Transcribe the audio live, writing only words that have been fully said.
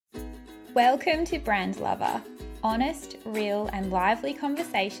Welcome to Brand Lover, honest, real, and lively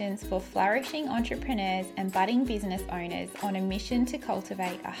conversations for flourishing entrepreneurs and budding business owners on a mission to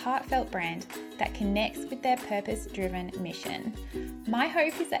cultivate a heartfelt brand that connects with their purpose-driven mission. My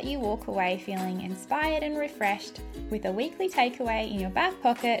hope is that you walk away feeling inspired and refreshed with a weekly takeaway in your back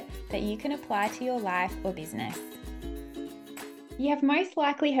pocket that you can apply to your life or business. You have most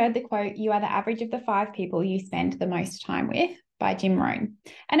likely heard the quote, "You are the average of the 5 people you spend the most time with," by Jim Rohn.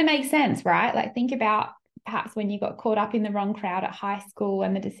 And it makes sense, right? Like, think about perhaps when you got caught up in the wrong crowd at high school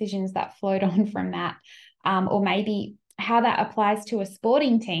and the decisions that flowed on from that, or maybe how that applies to a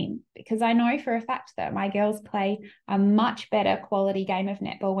sporting team, because I know for a fact that my girls play a much better quality game of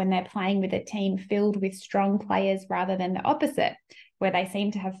netball when they're playing with a team filled with strong players rather than the opposite, where they seem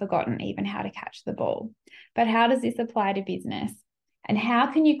to have forgotten even how to catch the ball. But how does this apply to business? And how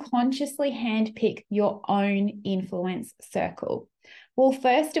can you consciously handpick your own influence circle? Well,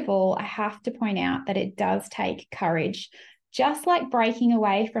 first of all, I have to point out that it does take courage. Just like breaking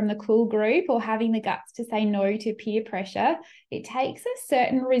away from the cool group or having the guts to say no to peer pressure, it takes a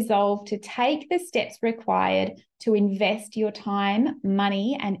certain resolve to take the steps required to invest your time,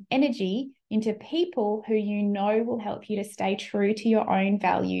 money, and energy into people who you know will help you to stay true to your own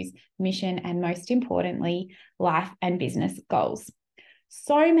values, mission, and most importantly, life and business goals.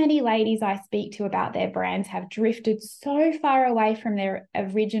 So many ladies I speak to about their brands have drifted so far away from their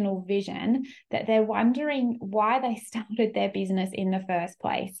original vision that they're wondering why they started their business in the first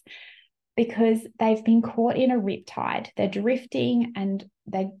place, because they've been caught in a riptide. They're drifting and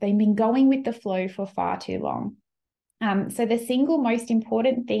they've been going with the flow for far too long. So the single most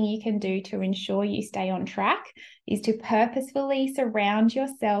important thing you can do to ensure you stay on track is to purposefully surround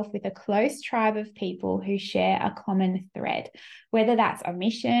yourself with a close tribe of people who share a common thread, whether that's a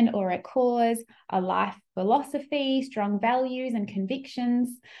mission or a cause, a life philosophy, strong values and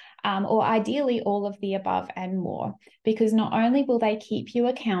convictions, or ideally all of the above and more, because not only will they keep you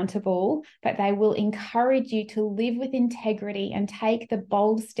accountable, but they will encourage you to live with integrity and take the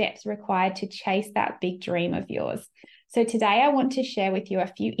bold steps required to chase that big dream of yours. So today I want to share with you a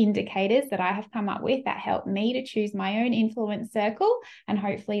few indicators that I have come up with that help me to choose my own influence circle, and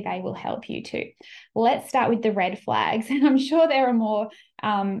hopefully they will help you too. Let's start with the red flags, and I'm sure there are more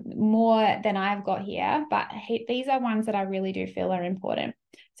than I've got here, but these are ones that I really do feel are important.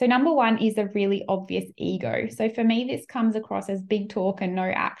 So number one is a really obvious ego. So for me, this comes across as big talk and no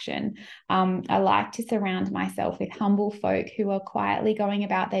action. I like to surround myself with humble folk who are quietly going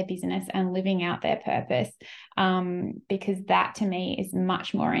about their business and living out their purpose, because that to me is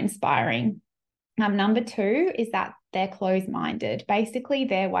much more inspiring. Number two is that they're closed-minded. Basically,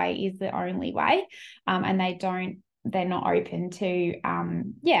 their way is the only way, and they're not open to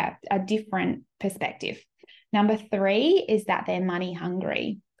a different perspective. Number three is that they're money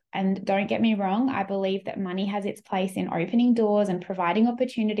hungry. And don't get me wrong, I believe that money has its place in opening doors and providing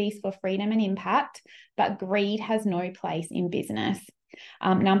opportunities for freedom and impact, but greed has no place in business.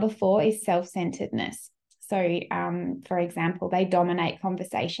 Number four is self-centeredness. So, for example, they dominate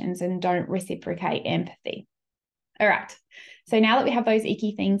conversations and don't reciprocate empathy. All right. So now that we have those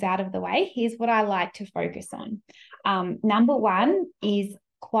icky things out of the way, here's what I like to focus on. Number one is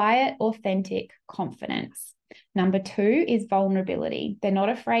quiet, authentic confidence. Number two is vulnerability. They're not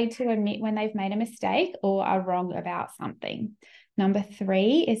afraid to admit when they've made a mistake or are wrong about something. Number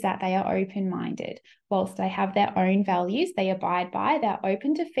three is that they are open-minded. Whilst they have their own values they abide by, they're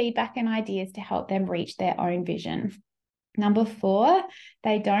open to feedback and ideas to help them reach their own vision. Number four,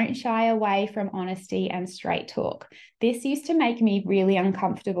 they don't shy away from honesty and straight talk. This used to make me really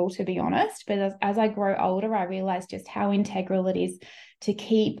uncomfortable, to be honest, but as I grow older, I realize just how integral it is to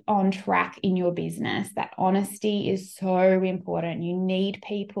keep on track in your business. That honesty is so important. You need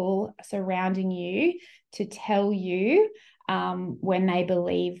people surrounding you to tell you when they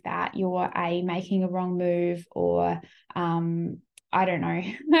believe that you're making a wrong move, or I don't know,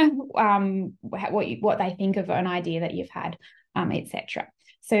 what they think of an idea that you've had, etc.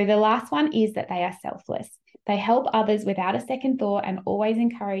 So the last one is that they are selfless. They help others without a second thought and always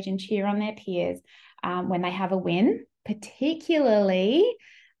encourage and cheer on their peers when they have a win, particularly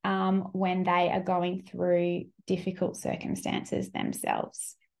when they are going through difficult circumstances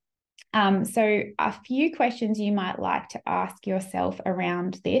themselves. So a few questions you might like to ask yourself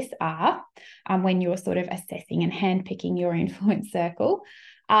around this are, when you're sort of assessing and handpicking your influence circle,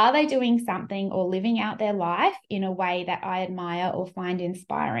 are they doing something or living out their life in a way that I admire or find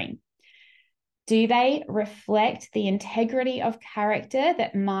inspiring? Do they reflect the integrity of character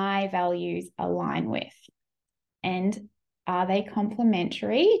that my values align with? And are they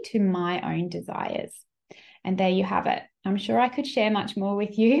complementary to my own desires? And there you have it. I'm sure I could share much more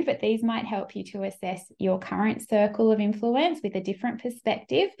with you, but these might help you to assess your current circle of influence with a different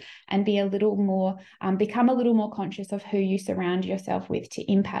perspective and be a little more, become a little more conscious of who you surround yourself with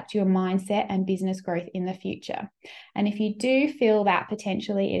to impact your mindset and business growth in the future. And if you do feel that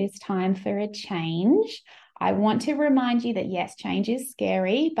potentially it is time for a change, I want to remind you that yes, change is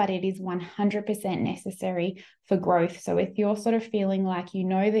scary, but it is 100% necessary for growth. So if you're sort of feeling like you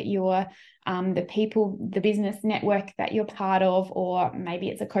know that you're the business network that you're part of, or maybe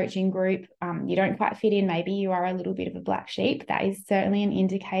it's a coaching group, you don't quite fit in, maybe you are a little bit of a black sheep, that is certainly an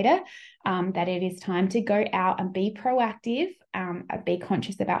indicator that it is time to go out and be proactive, be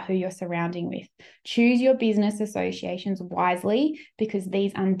conscious about who you're surrounding with. Choose your business associations wisely, because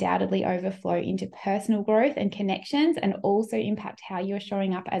these undoubtedly overflow into personal growth and connections, and also impact how you're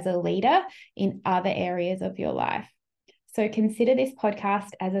showing up as a leader in other areas of your life. So consider this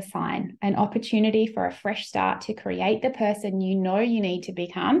podcast as a sign, an opportunity for a fresh start to create the person you know you need to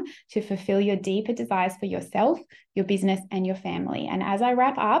become to fulfill your deeper desires for yourself, your business, and your family. And as I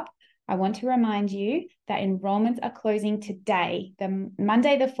wrap up, I want to remind you that enrollments are closing today, the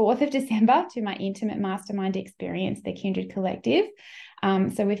Monday, the 4th of December, to my intimate mastermind experience, the Kindred Collective.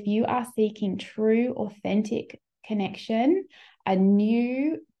 So if you are seeking true, authentic connection, a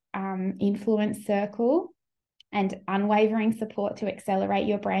new influence circle, and unwavering support to accelerate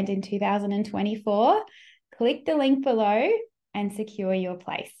your brand in 2024, click the link below and secure your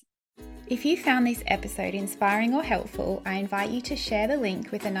place. If you found this episode inspiring or helpful, I invite you to share the link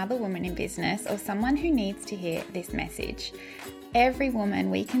with another woman in business or someone who needs to hear this message. Every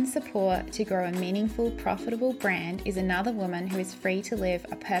woman we can support to grow a meaningful, profitable brand is another woman who is free to live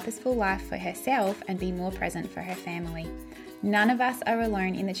a purposeful life for herself and be more present for her family. None of us are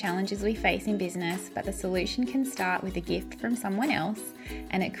alone in the challenges we face in business, but the solution can start with a gift from someone else,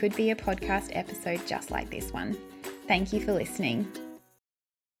 and it could be a podcast episode just like this one. Thank you for listening.